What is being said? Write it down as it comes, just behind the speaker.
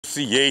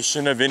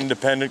Association of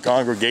Independent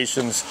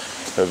Congregations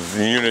of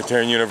the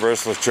Unitarian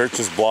Universalist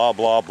Churches, blah,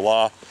 blah,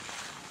 blah.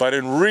 But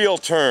in real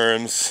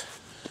terms,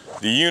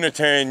 the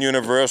Unitarian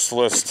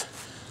Universalist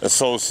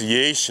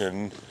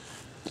Association,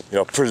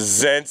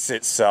 presents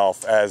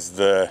itself as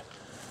the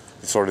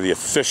sort of the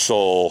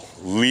official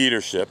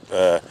leadership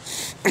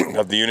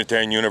of the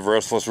Unitarian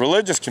Universalist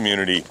religious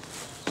community,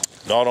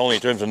 not only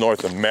in terms of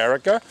North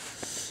America,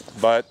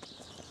 but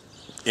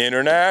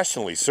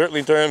internationally, certainly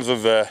in terms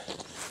of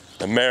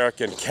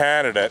America and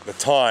Canada at the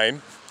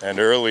time and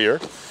earlier.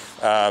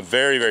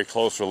 Very, very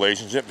close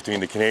relationship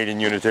between the Canadian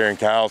Unitarian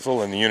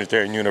Council and the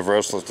Unitarian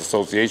Universalist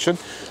Association,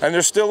 and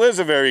there still is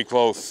a very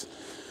close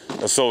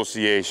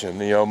association.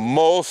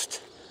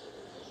 Most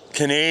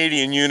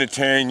Canadian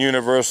Unitarian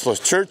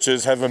Universalist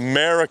churches have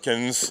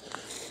Americans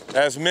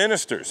as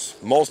ministers.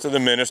 Most of the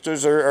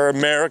ministers are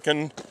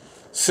American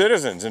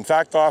citizens. In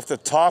fact, off the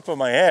top of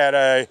my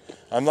head,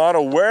 I'm not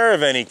aware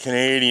of any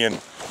Canadian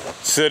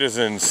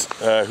citizens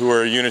who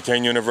are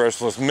Unitarian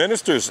Universalist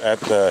ministers at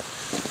the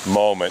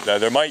moment.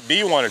 There might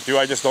be one or two,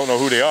 I just don't know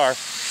who they are.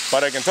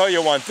 But I can tell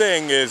you one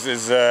thing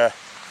is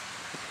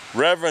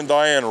Reverend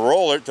Diane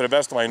Rollert, to the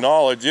best of my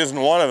knowledge, isn't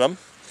one of them.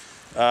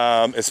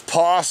 It's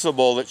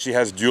possible that she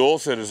has dual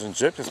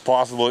citizenship. It's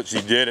possible that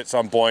she did at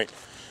some point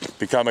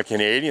become a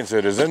Canadian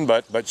citizen,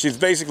 but she's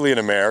basically an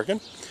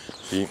American.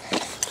 She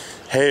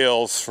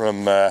hails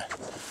from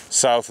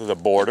south of the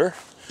border.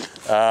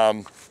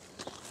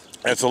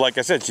 And so, like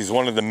I said, she's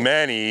one of the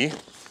many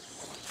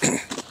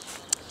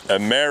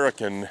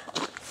American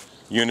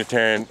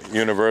Unitarian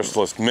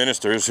Universalist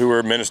ministers who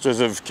are ministers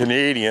of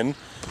Canadian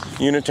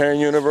Unitarian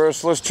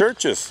Universalist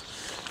churches.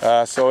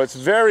 So it's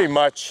very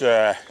much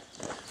an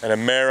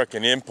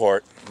American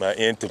import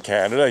into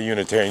Canada,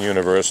 Unitarian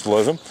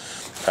Universalism.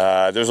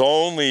 There's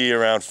only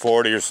around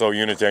 40 or so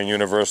Unitarian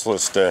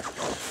Universalist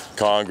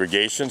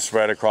congregations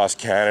spread across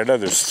Canada.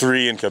 There's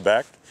 3 in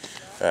Quebec,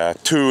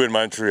 2 in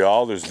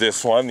Montreal. There's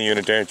this one, the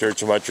Unitarian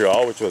Church of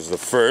Montreal, which was the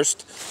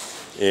first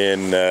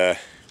in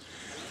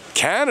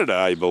Canada,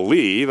 I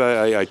believe.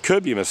 I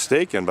could be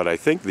mistaken, but I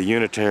think the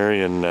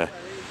Unitarian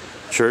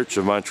Church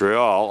of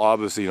Montreal,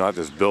 obviously not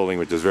this building,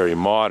 which is very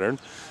modern,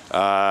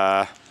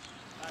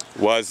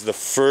 was the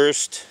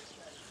first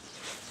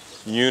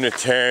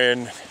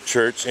Unitarian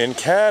church in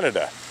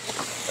Canada.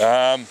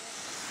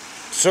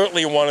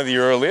 Certainly one of the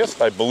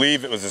earliest. I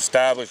believe it was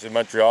established in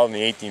Montreal in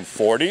the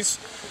 1840s,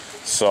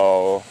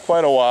 so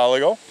quite a while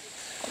ago.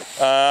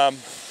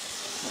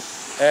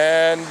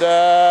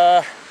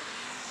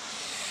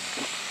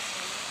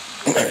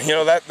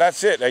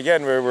 That's it.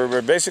 Again,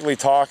 we're basically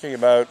talking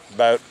about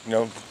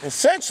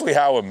essentially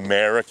how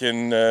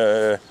American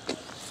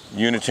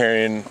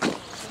Unitarian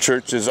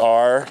churches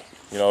are,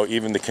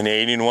 even the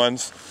Canadian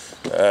ones.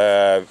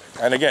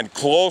 And again,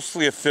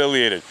 closely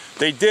affiliated.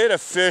 They did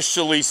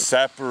officially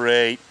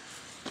separate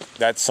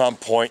at some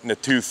point in the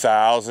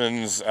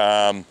 2000s.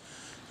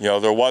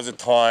 There was a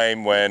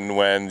time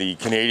when the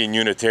Canadian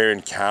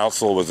Unitarian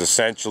Council was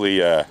essentially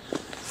a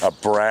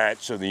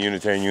branch of the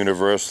Unitarian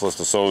Universalist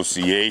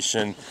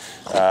Association.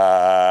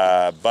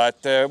 But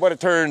what it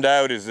turned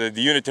out is that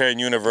the Unitarian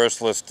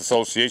Universalist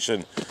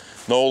Association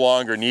no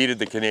longer needed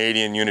the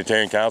Canadian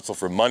Unitarian Council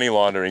for money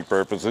laundering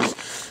purposes,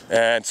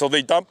 and so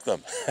they dumped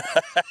them.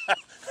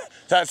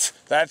 That's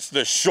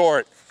the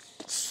short,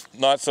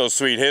 not so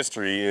sweet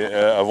history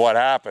of what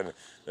happened.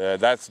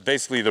 That's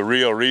basically the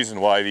real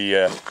reason why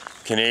the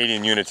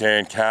Canadian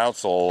Unitarian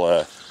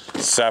Council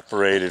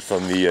separated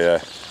from the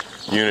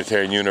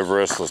Unitarian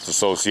Universalist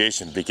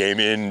Association, became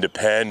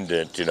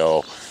independent,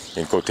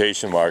 in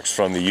quotation marks,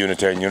 from the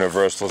Unitarian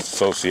Universalist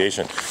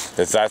Association.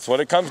 That's what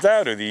it comes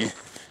down to. The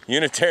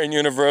Unitarian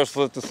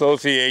Universalist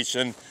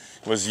Association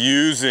was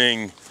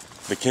using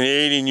the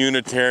Canadian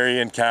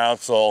Unitarian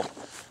Council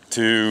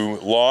to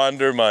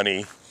launder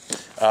money.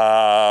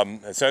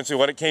 Essentially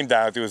what it came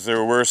down to is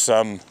there were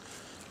some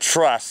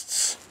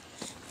trusts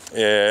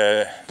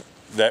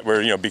that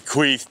were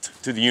bequeathed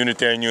to the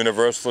Unitarian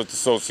Universalist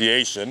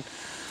Association,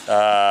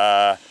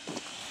 but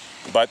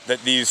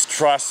that these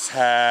trusts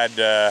had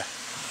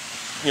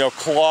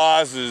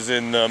clauses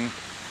in them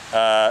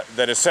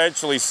that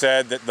essentially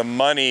said that the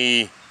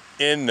money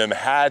in them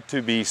had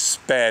to be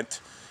spent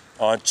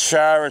on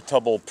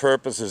charitable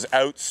purposes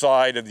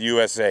outside of the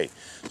USA.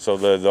 So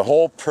the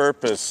whole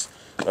purpose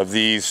of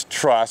these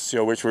trusts,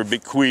 which were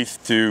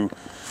bequeathed to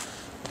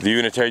the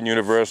Unitarian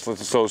Universalist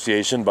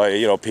Association by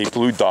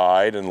people who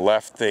died and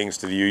left things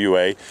to the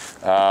UUA,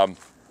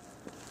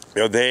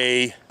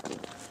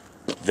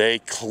 they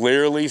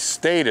clearly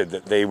stated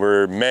that they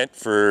were meant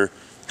for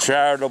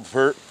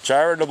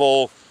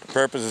charitable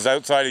purposes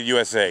outside of the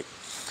USA.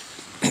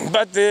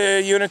 But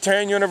the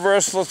Unitarian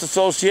Universalist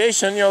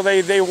Association,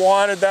 they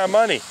wanted that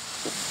money.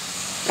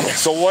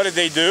 So what did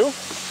they do?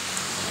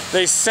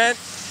 They sent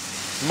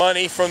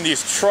money from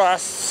these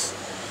trusts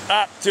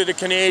up to the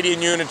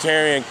Canadian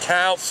Unitarian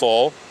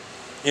Council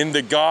in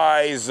the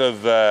guise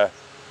of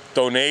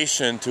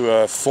donation to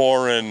a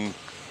foreign,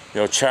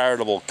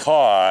 charitable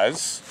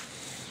cause.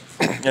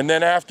 And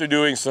then after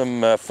doing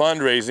some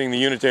fundraising, the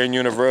Unitarian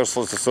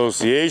Universalist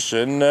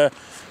Association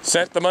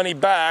sent the money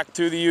back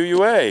to the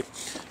UUA.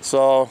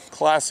 So,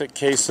 classic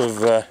case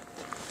of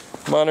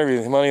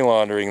money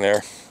laundering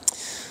there.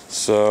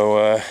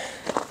 So,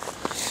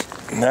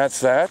 that's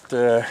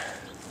that.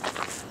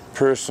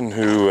 Person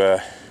who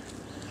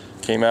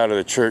came out of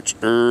the church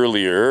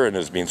earlier and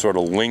has been sort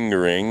of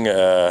lingering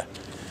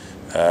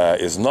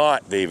is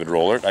not David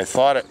Rollert. I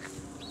thought it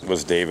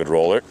was David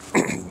Rollert,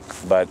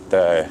 but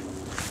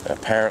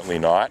apparently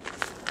not.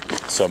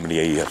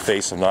 Somebody, a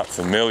face I'm not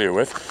familiar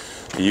with.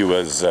 He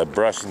was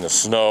brushing the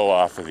snow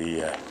off of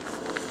the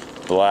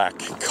black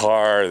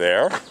car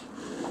there,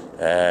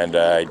 and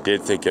I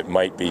did think it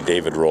might be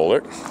David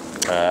Rollert,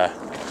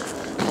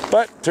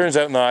 but turns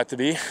out not to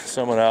be,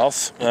 someone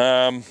else.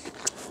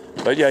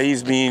 But yeah,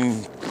 he's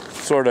been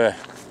sort of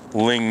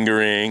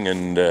lingering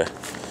and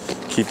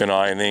keeping an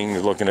eye on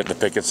things, looking at the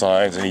picket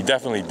signs, and he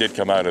definitely did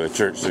come out of the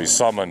church, so he's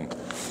someone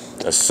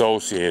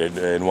associated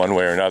in one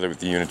way or another with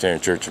the Unitarian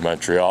Church of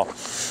Montreal.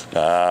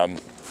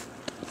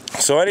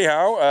 So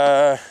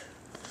anyhow,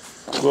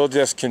 we'll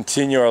just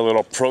continue our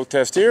little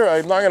protest here.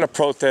 I'm not going to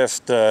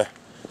protest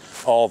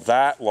all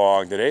that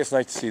long today. It's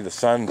nice to see the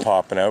sun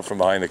popping out from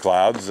behind the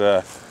clouds.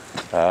 It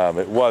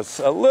was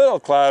a little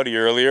cloudy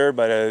earlier,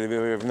 but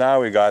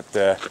now we got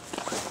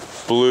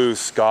blue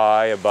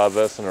sky above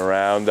us and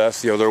around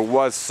us. You know, there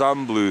was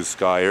some blue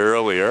sky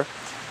earlier,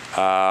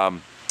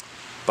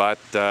 but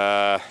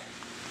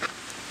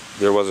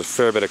there was a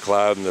fair bit of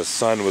cloud, and the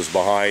sun was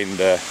behind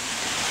the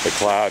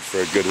cloud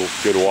for a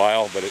good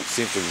while, but it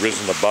seems to have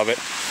risen above it.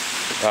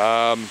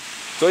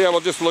 So yeah,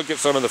 we'll just look at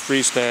some of the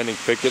freestanding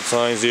picket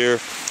signs here.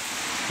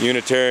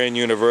 Unitarian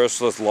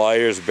Universalist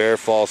liars bear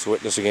false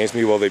witness against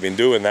me. Well, they've been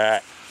doing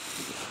that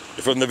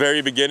from the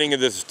very beginning of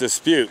this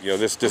dispute. You know,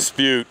 this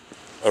dispute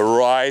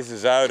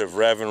arises out of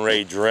Reverend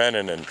Ray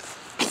Drennan and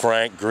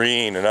Frank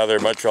Green and other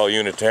Montreal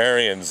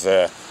Unitarians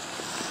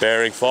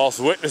bearing false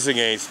witness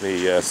against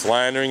me,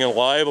 slandering and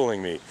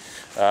libeling me.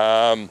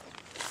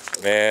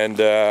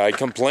 And I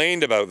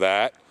complained about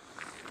that,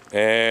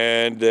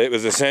 and it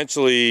was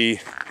essentially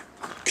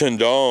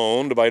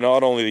condoned by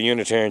not only the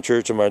Unitarian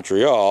Church of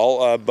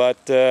Montreal,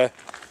 but the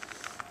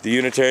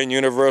Unitarian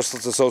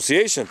Universalist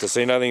Association, to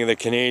say nothing of the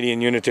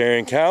Canadian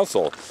Unitarian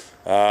Council.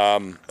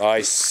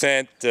 I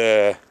sent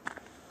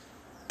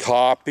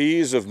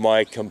copies of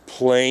my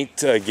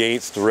complaint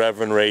against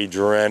Reverend Ray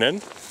Drennan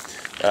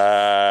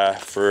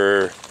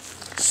for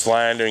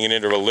slandering an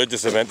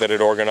interreligious event that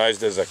it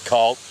organized as a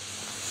cult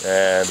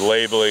and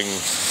labeling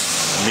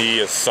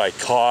me as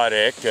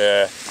psychotic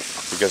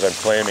because I'm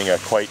claiming a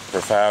quite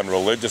profound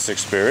religious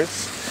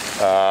experience,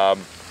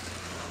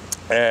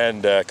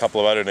 and a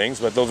couple of other things,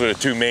 but those are the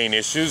two main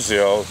issues. You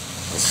know, the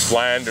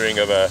slandering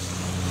of a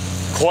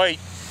quite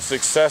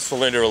successful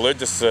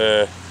interreligious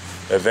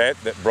event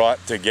that brought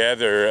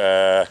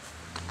together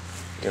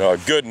you know, a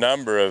good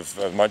number of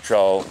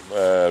Montreal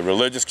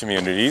religious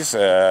communities.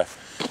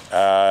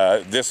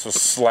 This was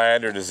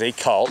slandered as a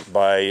cult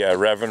by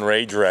Reverend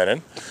Ray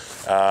Drennan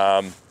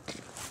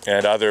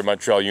and other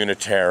Montreal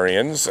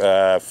Unitarians.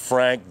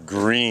 Frank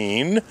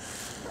Green,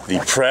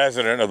 the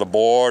president of the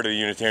board of the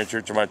Unitarian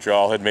Church of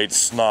Montreal, had made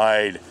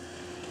snide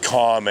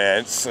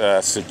comments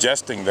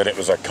suggesting that it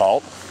was a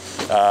cult,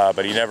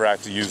 but he never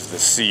actually used the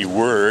C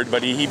word,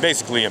 but he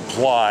basically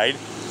implied.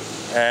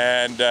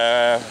 And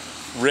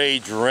Ray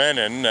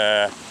Drennan,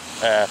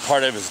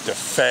 part of his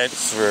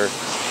defense for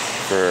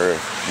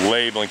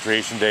labeling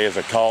Creation Day as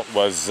a cult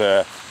was,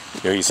 you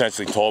know, he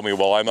essentially told me,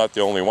 well, I'm not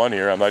the only one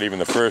here, I'm not even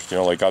the first, you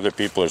know, like other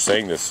people are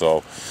saying this,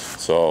 so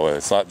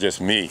it's not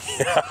just me.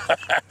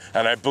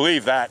 And I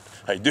believe that,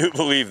 I do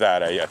believe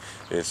that.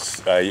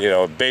 It's, you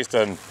know, based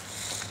on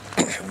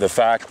the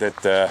fact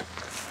that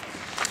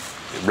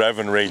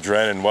Reverend Ray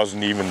Drennan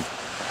wasn't even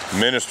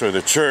minister of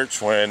the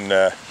church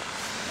when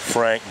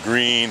Frank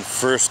Green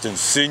first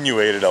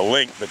insinuated a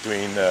link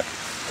between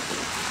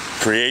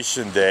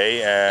Creation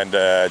Day and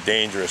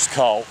dangerous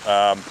cult.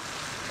 You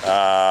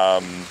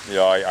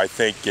know, I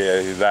think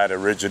that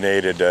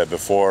originated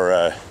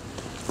before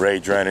Ray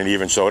Drennan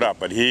even showed up.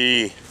 But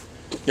he, you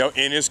know,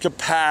 in his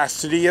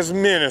capacity as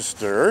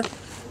minister,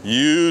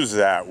 used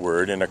that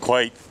word in a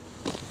quite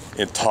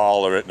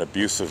intolerant and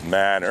abusive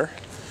manner.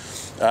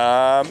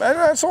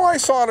 And so I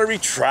sought a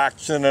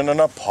retraction and an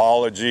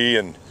apology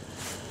and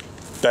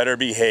better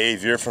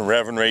behavior from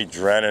Reverend Ray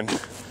Drennan.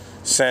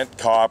 Sent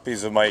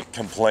copies of my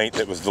complaint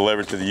that was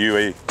delivered to the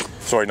UA.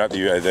 Sorry, not the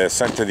UA.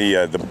 Sent to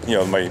the you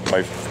know, my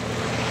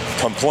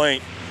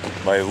complaint,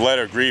 my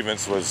letter of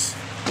grievance was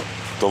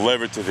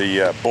delivered to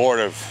the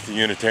board of the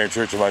Unitarian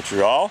Church of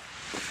Montreal.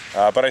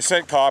 But I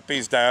sent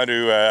copies down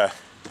to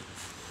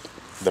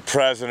the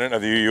president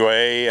of the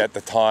UUA at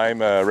the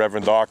time,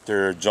 Reverend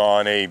Dr.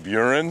 John A.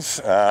 Burens,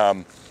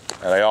 and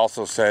I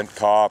also sent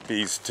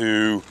copies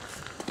to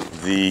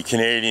the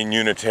Canadian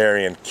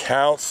Unitarian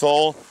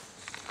Council,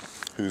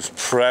 whose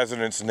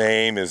president's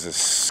name is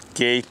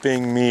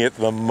escaping me at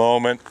the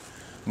moment.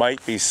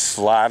 Might be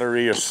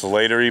Slattery or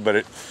Slatery, but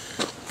it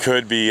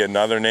could be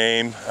another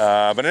name.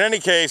 But in any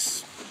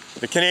case,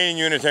 the Canadian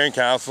Unitarian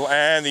Council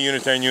and the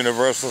Unitarian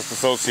Universalist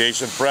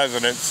Association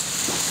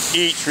presidents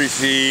each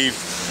received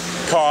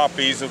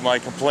copies of my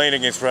complaint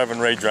against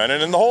Reverend Ray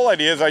Drennan. And the whole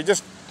idea is I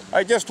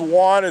just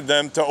wanted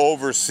them to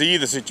oversee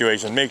the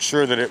situation, make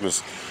sure that it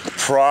was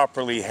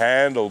properly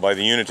handled by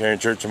the Unitarian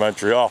Church of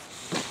Montreal.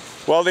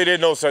 Well, they did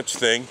no such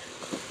thing.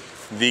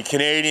 The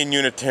Canadian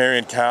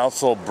Unitarian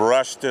Council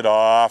brushed it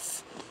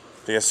off.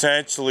 They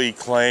essentially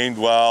claimed,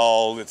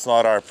 well, it's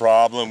not our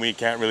problem, we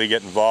can't really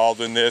get involved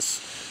in this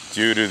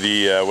due to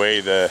the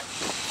way the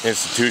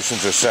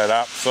institutions are set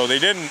up. So they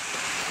didn't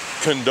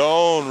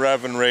condone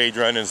Reverend Ray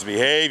Drennan's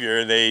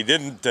behavior. They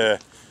didn't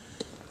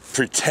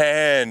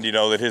pretend,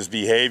 that his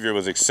behavior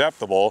was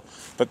acceptable,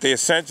 but they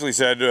essentially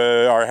said,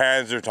 our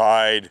hands are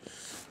tied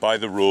by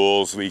the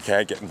rules, we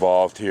can't get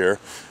involved here.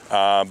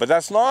 But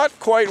that's not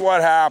quite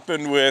what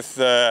happened with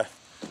the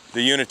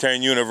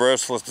Unitarian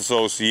Universalist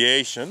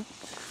Association.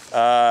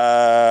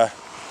 Reverend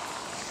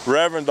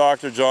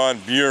Dr. John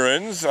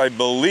Burens, I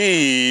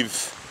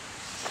believe,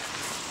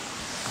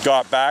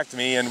 got back to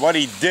me, and what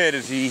he did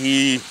is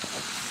he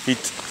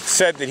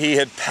said that he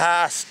had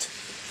passed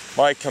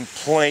my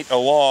complaint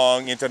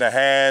along into the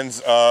hands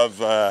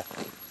of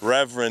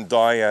Reverend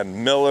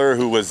Diane Miller,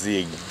 who was the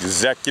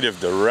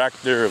executive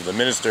director of the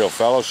Ministerial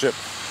Fellowship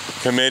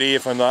Committee,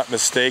 if I'm not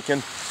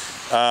mistaken.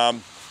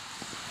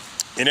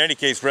 In any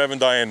case, Reverend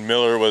Diane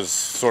Miller was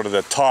sort of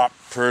the top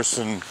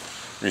person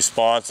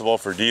responsible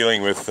for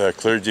dealing with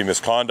clergy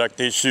misconduct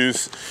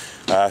issues.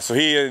 So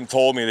he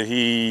told me that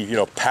he,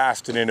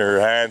 passed it into her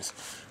hands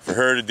for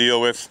her to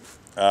deal with,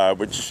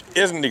 which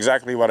isn't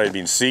exactly what I'd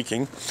been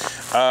seeking.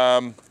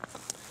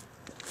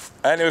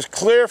 And it was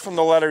clear from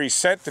the letter he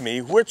sent to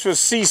me, which was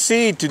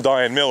CC'd to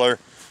Diane Miller,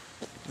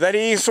 that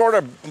he sort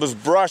of was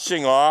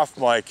brushing off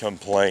my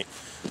complaint,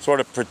 sort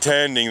of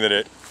pretending that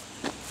it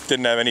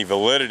didn't have any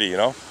validity,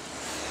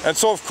 And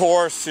so, of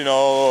course,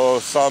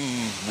 some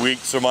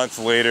weeks or months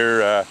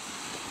later,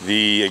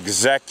 the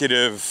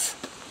executive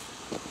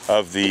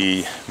of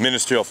the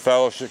Ministerial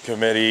Fellowship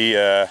Committee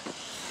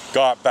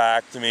got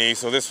back to me.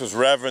 So this was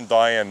Reverend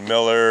Diane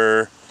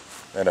Miller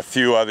and a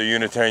few other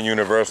Unitarian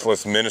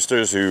Universalist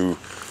ministers who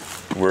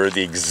were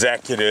the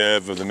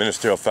executive of the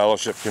Ministerial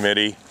Fellowship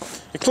Committee,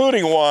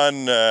 including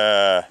one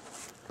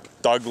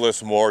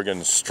Douglas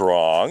Morgan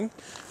Strong.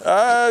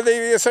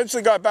 They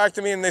essentially got back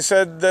to me and they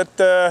said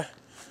that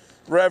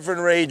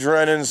Reverend Ray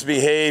Drennan's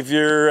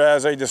behavior,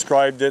 as I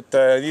described it,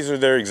 these are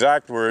their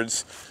exact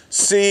words,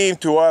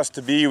 seemed to us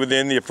to be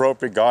within the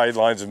appropriate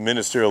guidelines of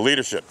ministerial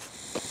leadership.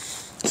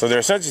 So they're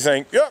essentially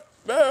saying, yep,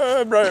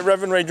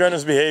 Reverend Ray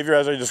Drennan's behavior,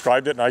 as I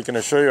described it, and I can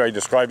assure you I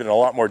described it in a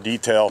lot more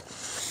detail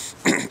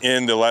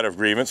in the letter of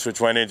grievance,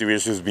 which went into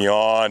issues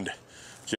beyond